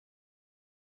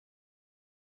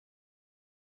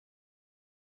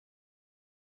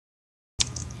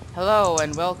Hello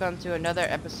and welcome to another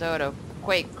episode of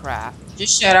QuakeCraft.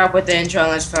 Just shut up with the intro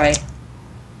and let's play.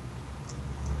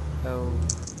 Too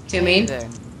Okay mean?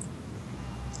 then.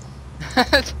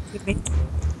 Too mean?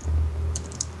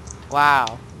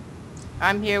 Wow.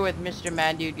 I'm here with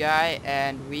Mistermandudeguy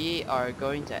and we are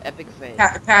going to epic fail.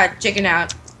 Pat, chicken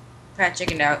out. Pat,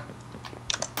 chicken out.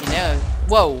 You know.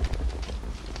 Whoa.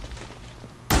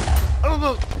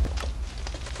 Oh,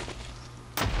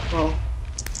 Whoa.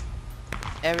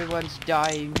 everyone's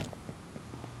dying.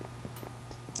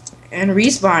 And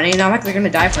respawning, not like they're gonna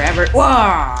die forever.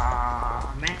 Whoa,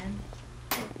 man.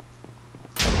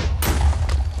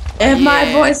 If my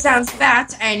Yeah. voice sounds fat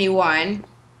to anyone,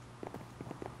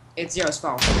 it's Zero's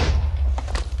fault.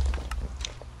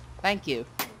 Thank you.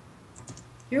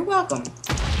 You're welcome.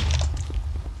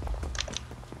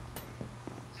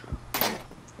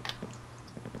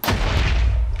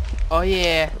 Oh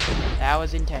yeah. That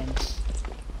was intense.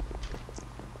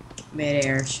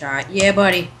 Mid-air shot. Yeah,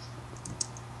 buddy.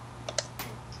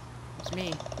 It's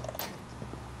me.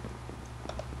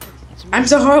 It's me. I'm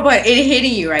so horrible at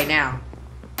hitting you right now.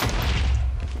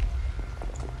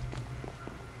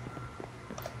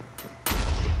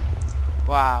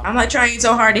 Wow. I'm like trying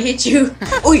so hard to hit you.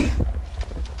 Oi!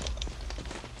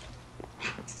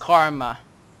 Karma.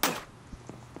 What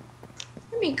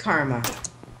do you mean karma?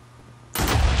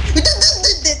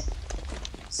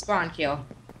 Spawn kill.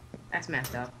 That's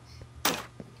messed up.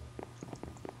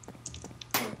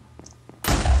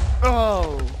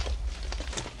 Oh.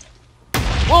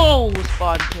 Whoa,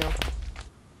 spawn kill.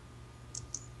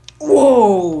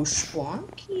 Whoa,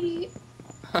 Swanky.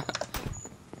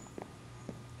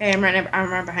 Hey, I'm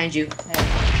right behind you. Hey,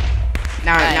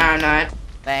 No, Thanks. no, I'm not.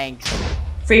 thanks.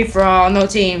 Free for all, no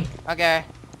team. Okay.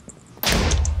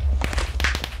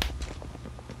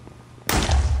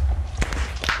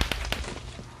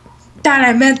 Thought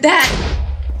I meant that.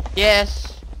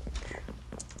 Yes.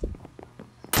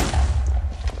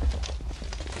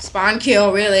 Spawn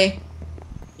kill, really.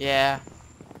 Yeah.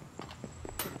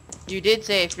 You did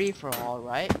say free for all,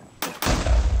 right?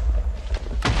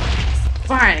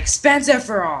 Fine, expensive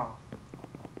for all.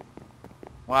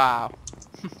 Wow.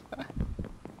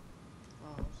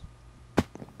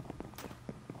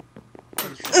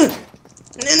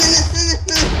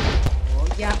 Oh,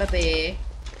 yeah, baby.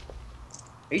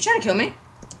 Are you trying to kill me?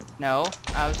 No,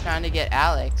 I was trying to get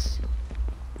Alex.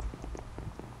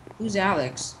 Who's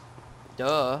Alex?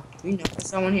 Duh. You know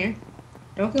someone here?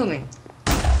 Don't kill me.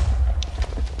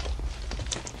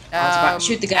 I was about to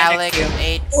shoot the guy Alex next to you.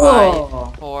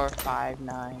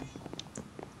 85459.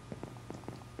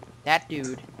 That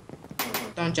dude.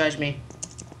 Don't judge me.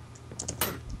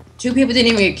 Two people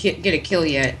didn't even get a kill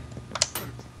yet.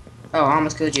 Oh, I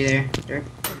almost killed you there. Derp.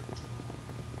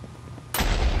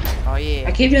 Oh yeah.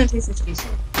 I keep doing 360s.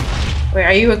 Wait,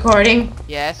 are you recording?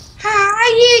 Yes.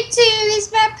 Hi, YouTube. It's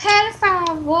my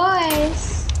pedophile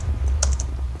voice.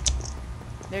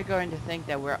 They're going to think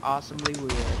that we're awesomely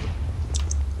weird.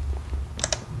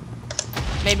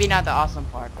 Maybe not the awesome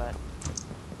part, but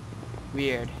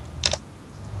weird.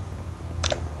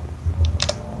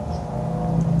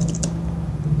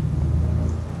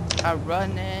 I'm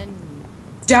running.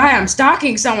 Die! I'm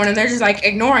stalking someone and they're just like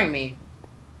ignoring me.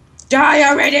 Die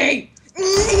already!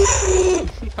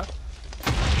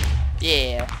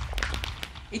 Yeah.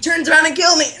 He turns around and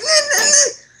kills me.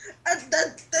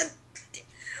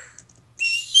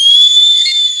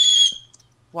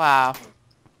 Wow.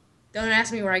 Don't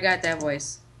ask me where I got that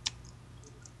voice.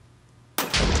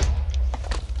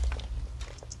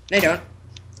 They don't.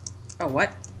 Oh,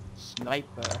 what?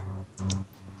 Sniper.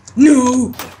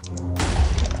 No!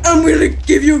 I'm gonna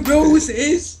give you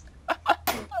roses!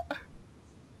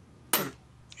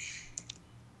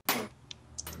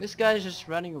 This guy's just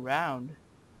running around.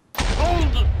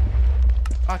 Oh!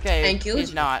 Okay, And killed he's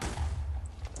you. not.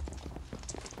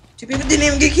 Two people didn't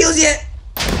even get kills yet!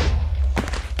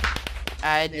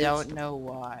 I Yes. don't know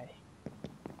why.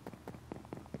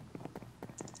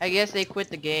 I guess they quit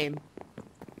the game.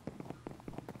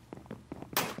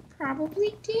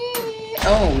 Probably did.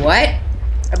 Oh, what?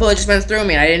 A bullet just went through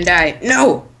me and I didn't die.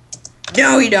 No!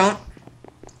 No, you don't.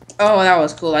 Oh, that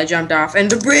was cool. I jumped off. And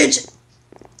the bridge!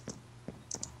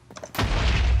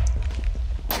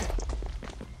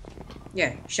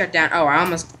 Yeah, shut down. Oh, I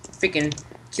almost freaking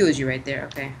killed you right there.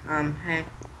 Okay, hey.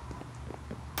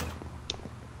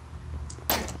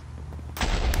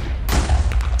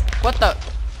 What the?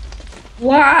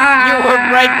 Wow! You were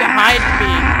right behind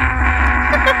me.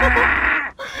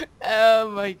 Oh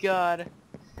my god.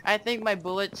 I think my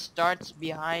bullet starts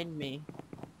behind me.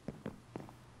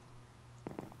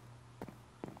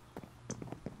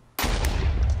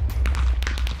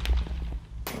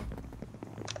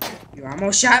 You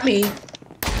almost shot me.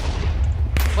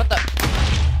 What the?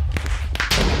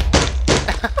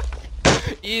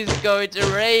 He's going to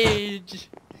rage.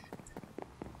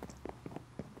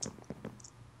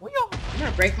 I'm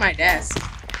gonna break my desk.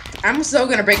 I'm so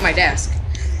gonna break my desk.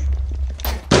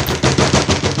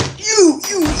 You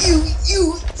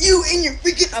and your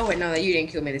freaking. Oh wait, no, you didn't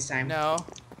kill me this time. No.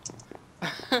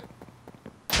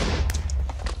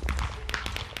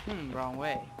 Wrong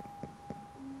way.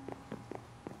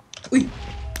 Uy.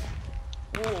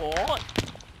 What?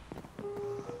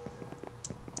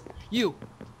 You.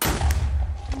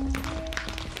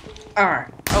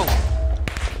 R. Oh.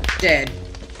 Dead.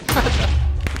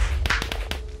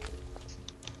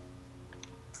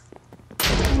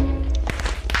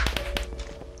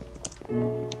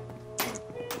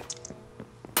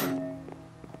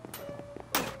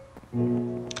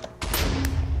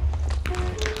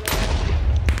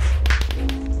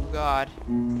 God.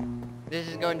 This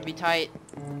is going to be tight.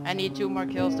 I need 2 more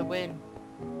kills to win.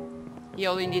 He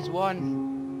only needs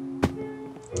 1.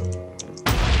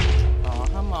 Oh,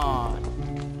 come on.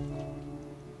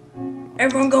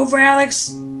 Everyone go for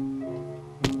Alex.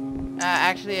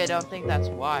 Actually, I don't think that's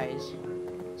wise.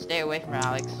 Stay away from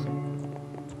Alex.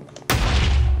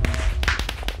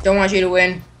 Don't want you to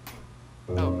win.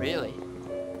 Oh, really?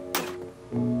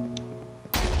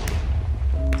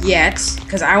 Yet,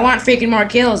 because I want freaking more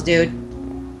kills, dude.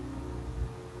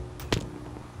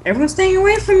 Everyone's staying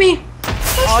away from me.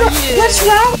 What's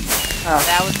wrong? Oh.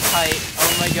 That was tight.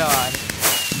 Oh my god.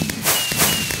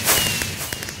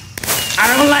 I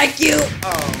don't like you.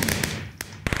 Oh.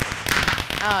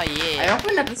 Oh yeah. I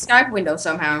opened up the Skype window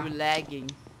somehow. You're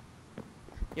lagging.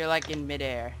 You're like in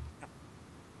midair.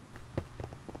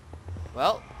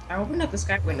 Well, I opened up the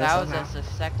Skype window that somehow. was a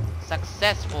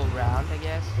successful round, I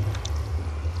guess.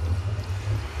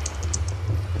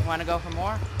 You wanna go for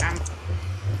more?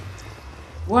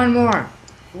 One more.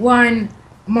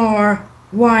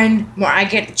 I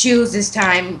get to choose this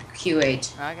time,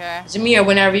 QH. Okay. Zamir,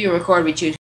 whenever you record, we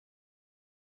choose